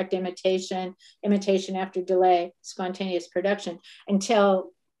production, direct imitation, imitation after delay, spontaneous production,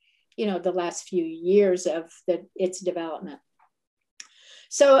 until, the last few years of its development.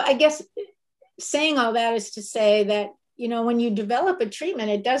 So I guess saying all that is to say that, when you develop a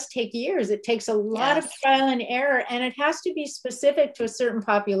treatment, it does take years. It takes a lot of trial and error, and it has to be specific to a certain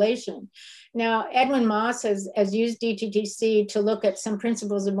population. Now, Edwin Moss has used DTTC to look at some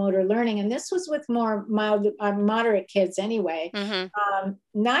principles of motor learning, and this was with more moderate kids anyway,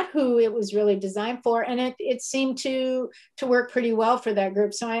 not who it was really designed for, and it seemed to work pretty well for that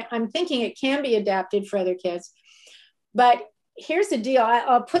group. So I'm thinking it can be adapted for other kids. But here's the deal.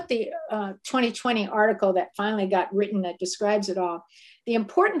 I'll put the 2020 article that finally got written that describes it all. The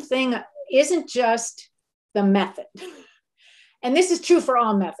important thing isn't just the method. And this is true for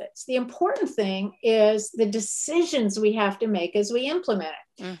all methods. The important thing is the decisions we have to make as we implement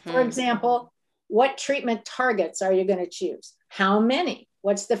it. Mm-hmm. For example, what treatment targets are you going to choose? How many?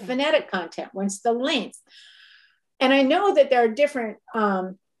 What's the phonetic content? What's the length? And I know that there are different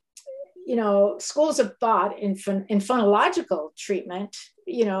schools of thought in phonological treatment.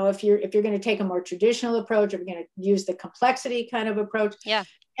 If you're going to take a more traditional approach, or you're going to use the complexity kind of approach. Yeah.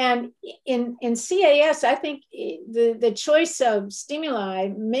 And in CAS, I think the choice of stimuli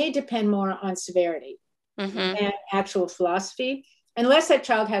may depend more on severity and actual philosophy, unless that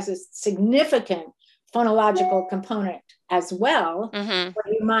child has a significant phonological component as well, where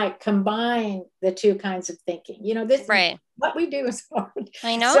you might combine the two kinds of thinking. This right. What we do is hard.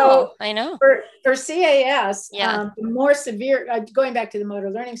 I know. So I know. For CAS, the more severe, going back to the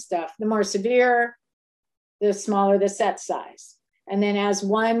motor learning stuff, the more severe, the smaller the set size. And then as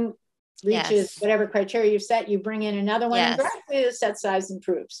one reaches whatever criteria you've set, you bring in another one, and gradually the set size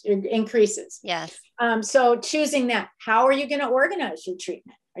increases. Yes. So choosing that, how are you going to organize your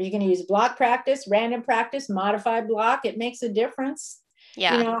treatment? Are you going to use block practice, random practice, modified block? It makes a difference.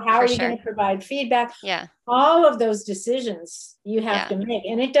 Yeah. How are you going to provide feedback? Yeah. All of those decisions you have to make.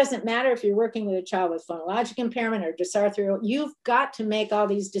 And it doesn't matter if you're working with a child with phonologic impairment or dysarthria, you've got to make all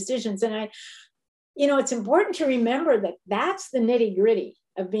these decisions. And it's important to remember that that's the nitty gritty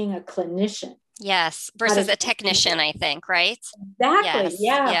of being a clinician. Yes. Versus a technician, I think, right? Exactly. Yes.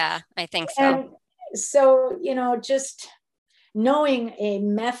 Yeah. Yeah, I think so. And so, just knowing a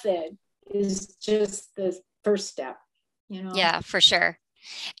method is just the first step, Yeah, for sure.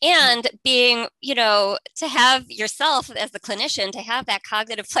 And being, to have yourself as the clinician, to have that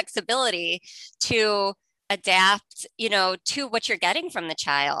cognitive flexibility to adapt, to what you're getting from the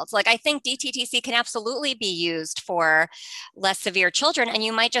child. Like, I think DTTC can absolutely be used for less severe children, and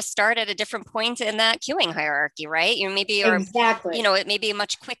you might just start at a different point in that cueing hierarchy, right? Exactly. It may be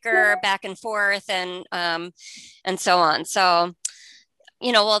much quicker back and forth and so on. So,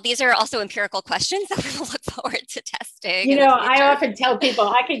 these are also empirical questions that we will look forward to testing. I often tell people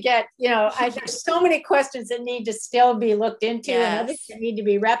I could get, there's so many questions that need to still be looked into and others that need to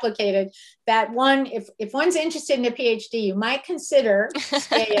be replicated. That one, if one's interested in a PhD, you might consider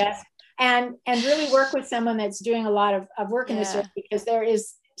CAS and really work with someone that's doing a lot of work in this area, because there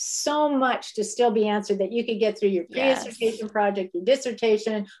is so much to still be answered that you could get through your pre-dissertation project, your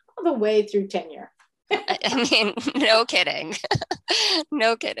dissertation, all the way through tenure. I mean, no kidding.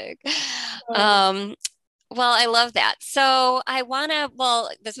 No kidding. Well, I love that. So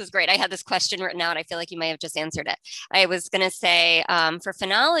this was great. I had this question written out. I feel like you may have just answered it. I was going to say, for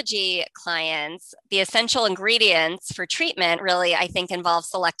phonology clients, the essential ingredients for treatment really, I think, involve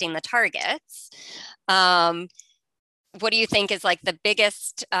selecting the targets. What do you think is like the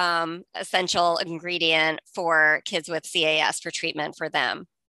biggest essential ingredient for kids with CAS for treatment for them?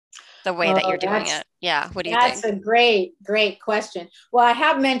 The way that you're doing it. Yeah. What do you think? That's a great question. Well, I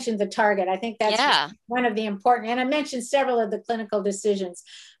have mentioned the target. I think that's one of the important, and I mentioned several of the clinical decisions,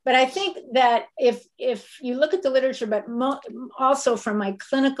 but I think that if you look at the literature, but also from my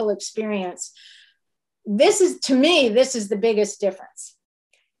clinical experience, this is the biggest difference.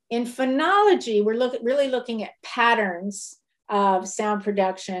 In phonology, we're really looking at patterns of sound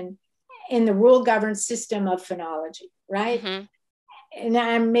production in the rule-governed system of phonology, right? Mm-hmm. And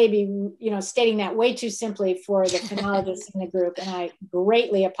I'm maybe, stating that way too simply for the phonologists in the group, and I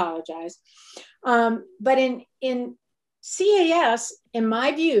greatly apologize. But in CAS, in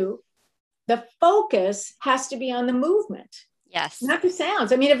my view, the focus has to be on the movement. Yes. Not the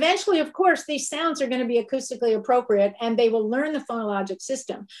sounds. I mean, eventually, of course, these sounds are going to be acoustically appropriate and they will learn the phonologic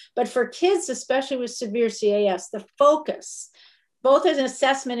system. But for kids, especially with severe CAS, the focus, both as an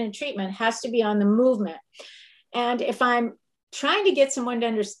assessment and treatment, has to be on the movement. And if I'm trying to get someone to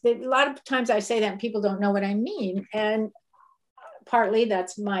understand, a lot of times I say that and people don't know what I mean. And partly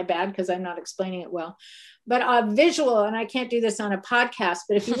that's my bad because I'm not explaining it well. But visual, and I can't do this on a podcast,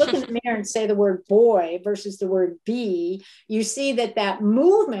 but if you look in the mirror and say the word boy versus the word bee, you see that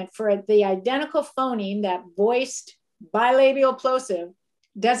movement for the identical phoneme, that voiced bilabial plosive,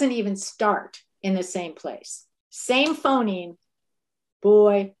 doesn't even start in the same place. Same phoneme,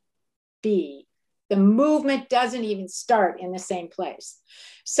 boy, bee. The movement doesn't even start in the same place.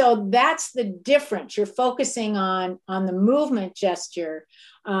 So that's the difference. You're focusing on the movement gesture,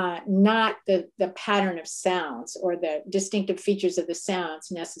 not the pattern of sounds or the distinctive features of the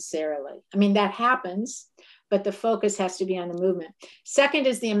sounds necessarily. I mean, that happens, but the focus has to be on the movement. Second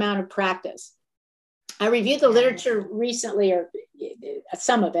is the amount of practice. I reviewed the literature recently, or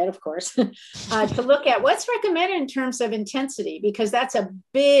some of it, of course, to look at what's recommended in terms of intensity, because that's a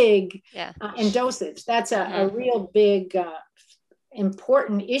big, and dosage, that's a real big,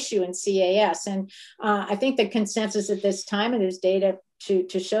 important issue in CAS. And I think the consensus at this time, and there's data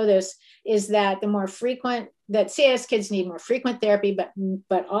to show this, is that the more frequent, that CAS kids need more frequent therapy,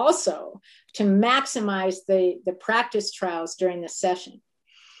 but also to maximize the practice trials during the session.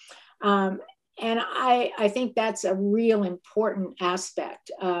 And I think that's a real important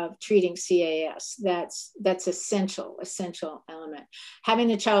aspect of treating CAS. That's essential element. Having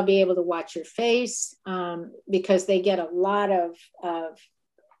the child be able to watch your face, because they get a lot of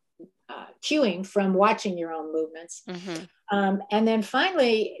cueing from watching your own movements. Mm-hmm. And then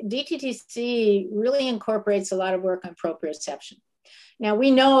finally, DTTC really incorporates a lot of work on proprioception. Now,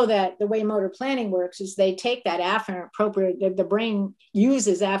 we know that the way motor planning works is they take that afferent the brain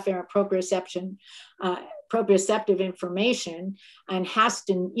uses afferent proprioception proprioceptive information and has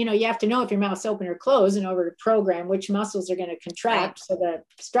to, you have to know if your mouth's open or closed in order to program which muscles are going to contract so the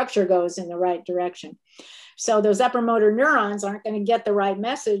structure goes in the right direction. So those upper motor neurons aren't going to get the right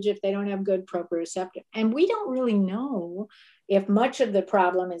message if they don't have good proprioceptive. And we don't really know if much of the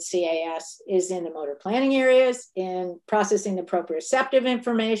problem in CAS is in the motor planning areas, in processing the proprioceptive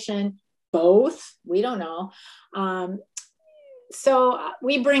information, both, we don't know. So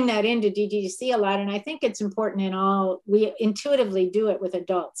we bring that into DTC a lot. And I think it's important we intuitively do it with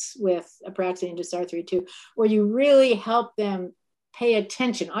adults with apraxia and dysarthria too, where you really help them pay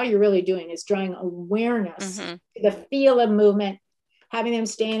attention. All you're really doing is drawing awareness to the feel of movement, having them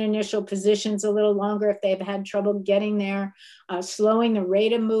stay in initial positions a little longer if they've had trouble getting there, slowing the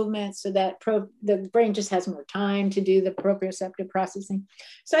rate of movement so that the brain just has more time to do the proprioceptive processing.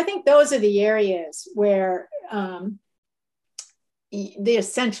 So I think those are the areas where the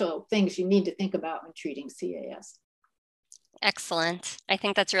essential things you need to think about when treating CAS. Excellent. I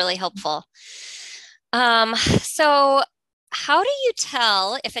think that's really helpful. So how do you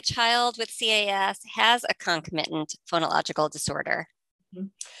tell if a child with CAS has a concomitant phonological disorder?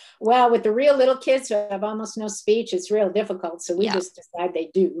 Well, with the real little kids who have almost no speech, it's real difficult. So we just decide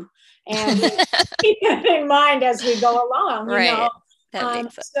they do. And keep that in mind as we go along, you know.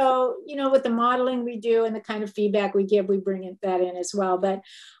 So, with the modeling we do and the kind of feedback we give, we bring that in as well. But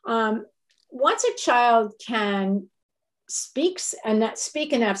once a child can speak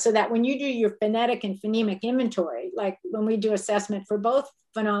enough so that when you do your phonetic and phonemic inventory, like when we do assessment for both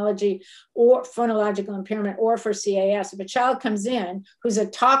phonology or phonological impairment or for CAS, if a child comes in who's a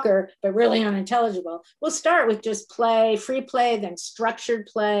talker but really unintelligible, we'll start with just free play, then structured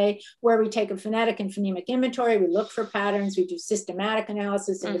play, where we take a phonetic and phonemic inventory, we look for patterns, we do systematic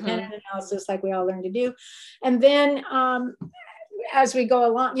analysis, independent analysis like we all learn to do. And then as we go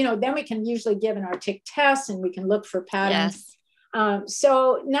along, then we can usually give an artic test and we can look for patterns.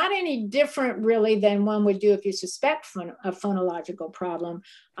 So not any different really than one would do if you suspect a phonological problem,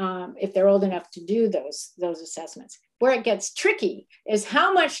 if they're old enough to do those assessments. Where it gets tricky is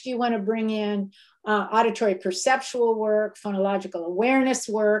how much do you want to bring in auditory perceptual work, phonological awareness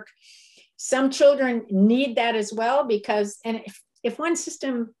work. Some children need that as well because, and if one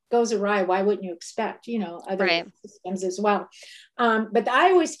system goes awry, why wouldn't you expect, other systems as well? But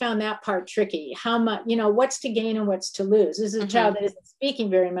I always found that part tricky. How much, what's to gain and what's to lose? This is a child that isn't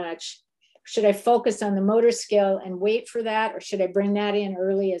speaking very much. Should I focus on the motor skill and wait for that? Or should I bring that in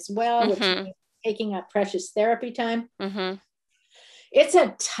early as well, which means taking up precious therapy time? It's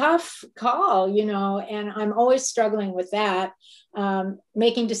a tough call, and I'm always struggling with that,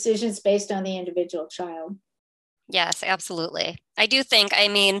 making decisions based on the individual child. Yes, absolutely. I do think,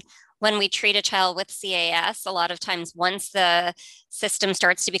 when we treat a child with CAS, a lot of times once the system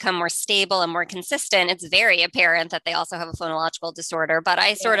starts to become more stable and more consistent, it's very apparent that they also have a phonological disorder. But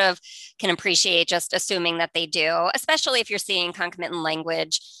I sort of can appreciate just assuming that they do, especially if you're seeing concomitant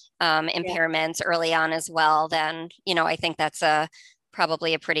language impairments early on as well, then, I think that's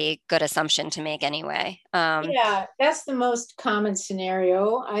probably a pretty good assumption to make anyway. That's the most common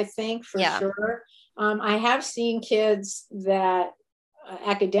scenario, I think, for sure. I have seen kids that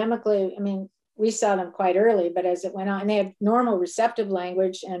academically, we saw them quite early, but as it went on, and they had normal receptive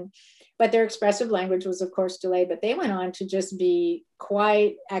language, but their expressive language was, of course, delayed, but they went on to just be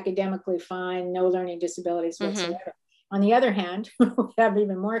quite academically fine, no learning disabilities whatsoever. On the other hand, we have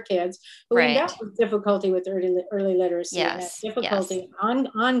even more kids who end up with difficulty with early literacy, and difficulty,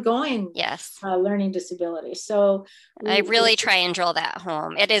 ongoing learning disability. So I really try and drill that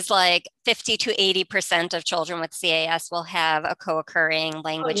home. It is like 50 to 80% of children with CAS will have a co-occurring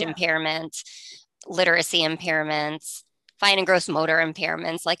language impairment, literacy impairments, fine and gross motor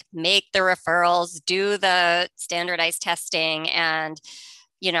impairments. Like, make the referrals, do the standardized testing, and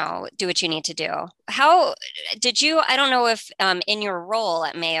do what you need to do. How did you, I don't know if in your role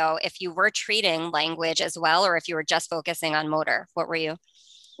at Mayo, if you were treating language as well, or if you were just focusing on motor, what were you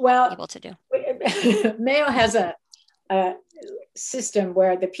able to do? Mayo has a system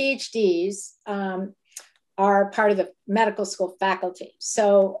where the PhDs are part of the medical school faculty.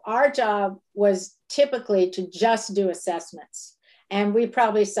 So our job was typically to just do assessments. And we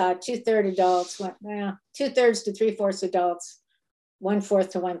probably saw 2/3 adults, 2/3 to 3/4 adults, 1/4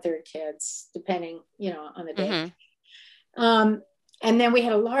 to 1/3 kids, depending, on the day. And then we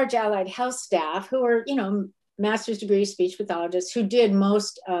had a large allied health staff who were, master's degree speech pathologists who did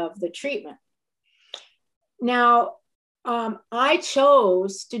most of the treatment. Now, I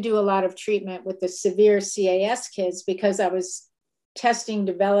chose to do a lot of treatment with the severe CAS kids because I was testing,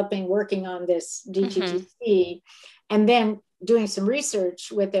 developing, working on this DTTC, and then doing some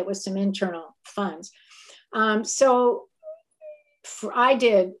research with it with some internal funds. So I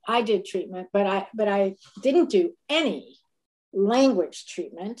did treatment, but I didn't do any language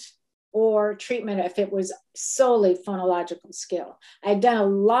treatment or treatment if it was solely phonological skill. I'd done a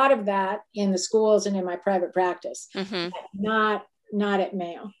lot of that in the schools and in my private practice, but not at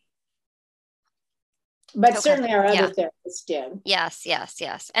Mayo. But certainly our other therapists did. Yes.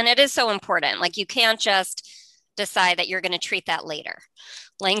 And it is so important. Like, you can't just decide that you're going to treat that later.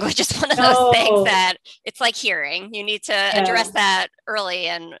 Language is one of those things that it's like hearing. You need to address that early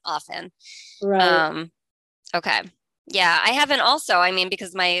and often. Right. Okay. Yeah, I haven't also, I mean,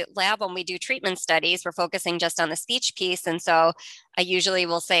 because my lab, when we do treatment studies, we're focusing just on the speech piece. And so I usually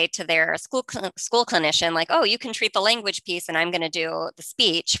will say to their school clinician, like, oh, you can treat the language piece and I'm going to do the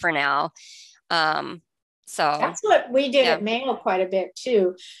speech for now. So that's what we did at Mayo quite a bit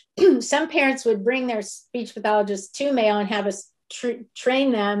too. Some parents would bring their speech pathologist to Mayo and have us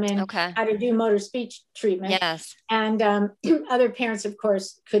train them in how to do motor speech treatment. Yes. And other parents, of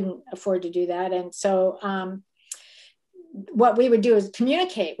course, couldn't afford to do that. And so what we would do is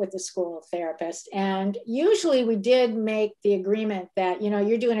communicate with the school therapist. And usually we did make the agreement that,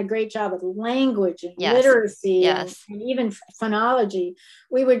 you're doing a great job with language and literacy and even phonology.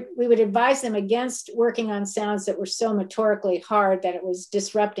 We would advise them against working on sounds that were so motorically hard that it was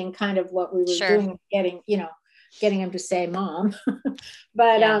disrupting kind of what we were doing, getting them to say mom.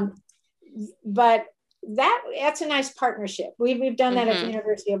 But that's a nice partnership. We've done that at the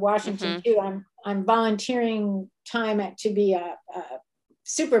University of Washington too. I'm volunteering time to be a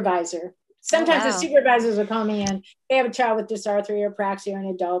supervisor. Sometimes the supervisors will call me and they have a child with dysarthria or apraxia, or an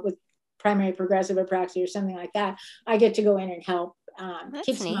adult with primary progressive apraxia or something like that. I get to go in and help.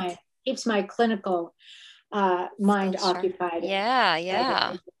 Keeps my clinical mind occupied.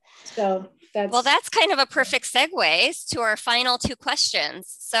 Yeah. So that's kind of a perfect segue to our final two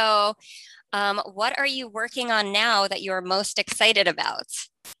questions. So what are you working on now that you're most excited about?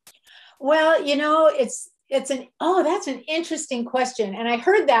 Well, that's an interesting question. And I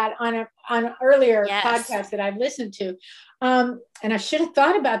heard that on an earlier podcast that I've listened to. And I should have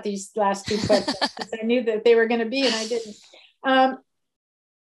thought about these last two questions because I knew that they were going to be, and I didn't.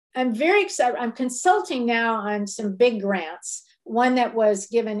 I'm very excited. I'm consulting now on some big grants. One that was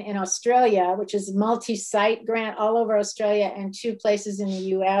given in Australia, which is a multi-site grant all over Australia and 2 places in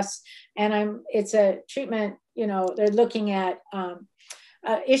the US. And it's a treatment, they're looking at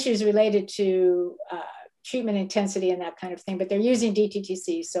issues related to treatment intensity and that kind of thing, but they're using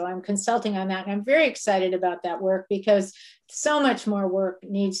DTTC. So I'm consulting on that. And I'm very excited about that work because so much more work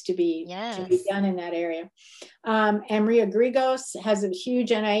needs to be done in that area. And Maria Grigos has a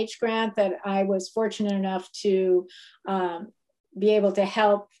huge NIH grant that I was fortunate enough to be able to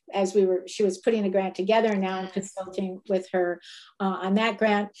help as she was putting the grant together. And now I'm consulting with her on that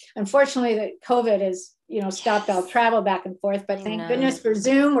grant. Unfortunately, the COVID has, stopped all travel back and forth, but thank goodness for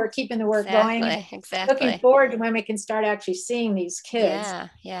Zoom, we're keeping the work going. Looking forward to when we can start actually seeing these kids.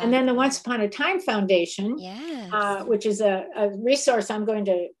 And then the Once Upon a Time Foundation, which is a resource I'm going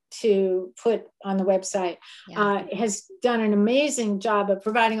to put on the website, has done an amazing job of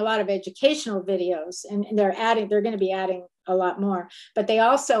providing a lot of educational videos, and they're going to be adding a lot more, but they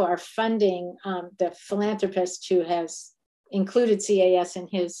also are funding the philanthropist who has included CAS in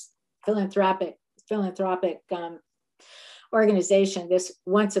his philanthropic organization, this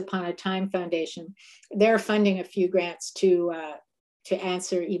Once Upon a Time Foundation. They're funding a few grants to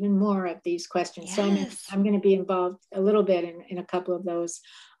answer even more of these questions. So I'm going to be involved a little bit in a couple of those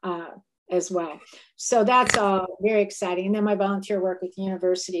as well. So that's all very exciting. And then my volunteer work with the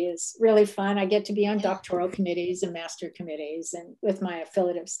university is really fun. I get to be on doctoral committees and master committees and with my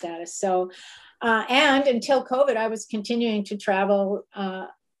affiliative status. So, and until COVID, I was continuing to travel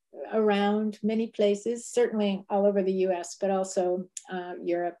around many places, certainly all over the US, but also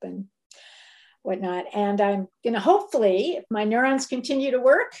Europe and whatnot. And I'm going to hopefully, if my neurons continue to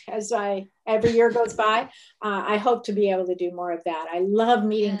work as every year goes by, I hope to be able to do more of that. I love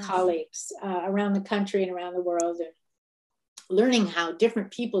meeting colleagues around the country and around the world and learning how different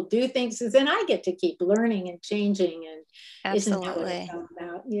people do things, because then I get to keep learning and changing. And isn't that what it's all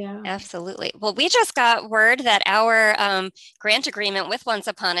about? Yeah, absolutely. Well, we just got word that our grant agreement with Once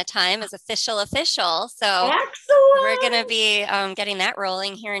Upon a Time is official. So we're going to be getting that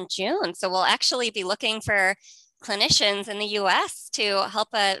rolling here in June. So we'll actually be looking for clinicians in the US to help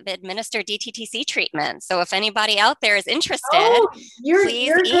administer DTTC treatment. So if anybody out there is interested,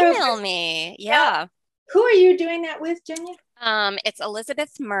 please email me. Yeah. Who are you doing that with, Jenya? It's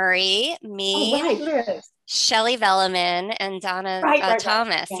Elizabeth Murray, me, Shelley Velleman, and Donna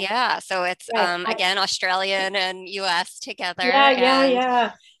Thomas. Right. Yeah. So it's, again, Australian and US together.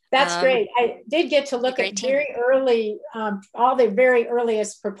 Yeah. That's great. I did get to look at very early, all the very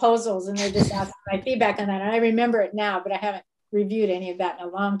earliest proposals, and they're just asking my feedback on that. And I remember it now, but I haven't reviewed any of that in a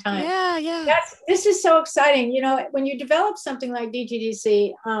long time. Yeah. This is so exciting. You know, when you develop something like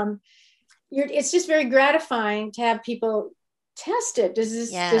DGDC, it's just very gratifying to have people test it. Does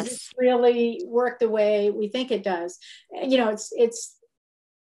this really work the way we think it does? You know, it's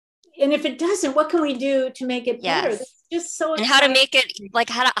and if it doesn't, what can we do to make it better? It's just so exciting. And how to make it, like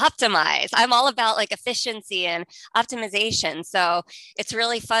how to optimize. I'm all about like efficiency and optimization. So it's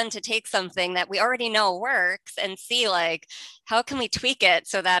really fun to take something that we already know works and see like, how can we tweak it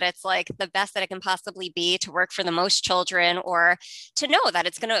so that it's like the best that it can possibly be to work for the most children, or to know that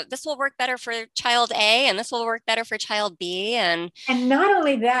this will work better for child A and this will work better for child B. And not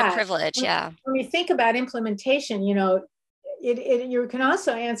only that, privilege. When we think about implementation, you know, you can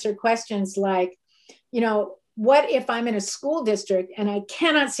also answer questions like, you know, what if I'm in a school district and I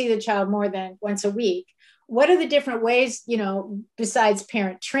cannot see the child more than once a week? What are the different ways, you know, besides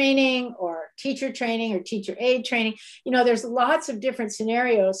parent training or teacher aid training? You know, there's lots of different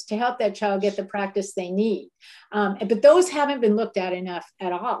scenarios to help that child get the practice they need. But those haven't been looked at enough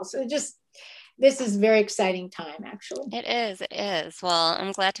at all. So this is a very exciting time, actually. It is. Well,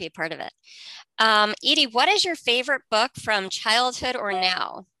 I'm glad to be a part of it. Edie, what is your favorite book from childhood or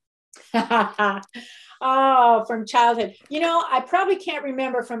now? Oh, from childhood. You know, I probably can't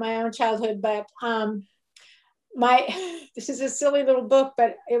remember from my own childhood, but this is a silly little book,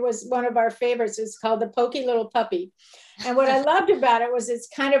 but it was one of our favorites. It's called The Pokey Little Puppy. And what I loved about it was it's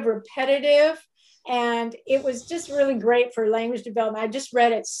kind of repetitive, and it was just really great for language development. I just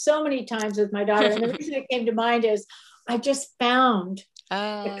read it so many times with my daughter. And the reason it came to mind is I just found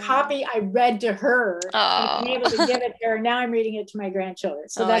the copy I read to her and been able to give it to her. Now I'm reading it to my grandchildren.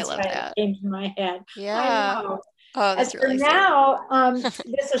 So that's why it came to my head. Yeah. As for now,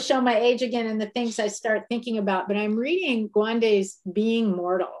 this will show my age again and the things I start thinking about, but I'm reading Gwande's Being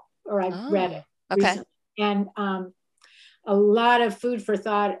Mortal, or I've read it recently. And a lot of food for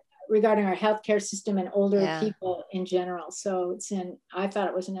thought regarding our healthcare system and older people in general. So I thought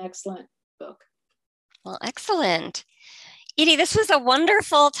it was an excellent book. Well, excellent. Edie, this was a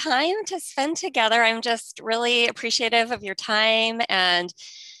wonderful time to spend together. I'm just really appreciative of your time, and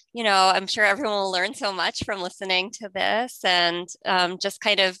you know, I'm sure everyone will learn so much from listening to this, and just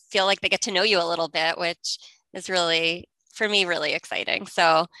kind of feel like they get to know you a little bit, which is really, for me, really exciting.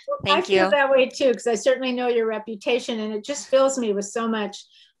 So thank you. I feel that way too, because I certainly know your reputation, and it just fills me with so much,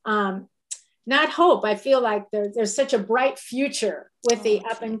 not hope. I feel like there's such a bright future with the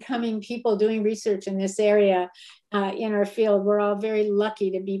up and coming people doing research in this area. In our field, we're all very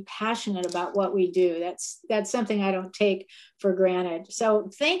lucky to be passionate about what we do. That's something I don't take for granted. So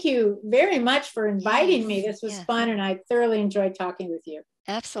thank you very much for inviting me. This was fun, and I thoroughly enjoyed talking with you.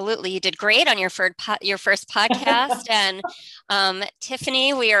 Absolutely. You did great on your first podcast. And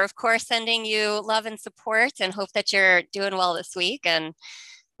Tiffany, we are, of course, sending you love and support and hope that you're doing well this week. And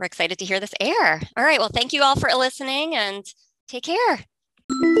we're excited to hear this air. All right. Well, thank you all for listening, and take care.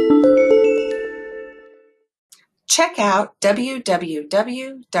 Check out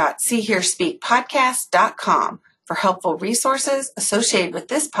www.seehearspeakpodcast.com for helpful resources associated with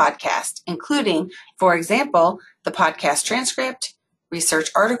this podcast, including, for example, the podcast transcript,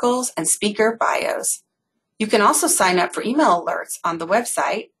 research articles, and speaker bios. You can also sign up for email alerts on the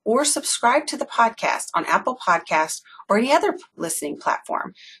website or subscribe to the podcast on Apple Podcasts or any other listening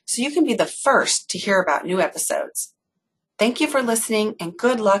platform so you can be the first to hear about new episodes. Thank you for listening, and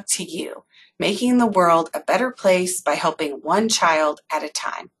good luck to you, making the world a better place by helping one child at a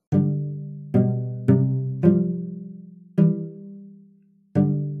time.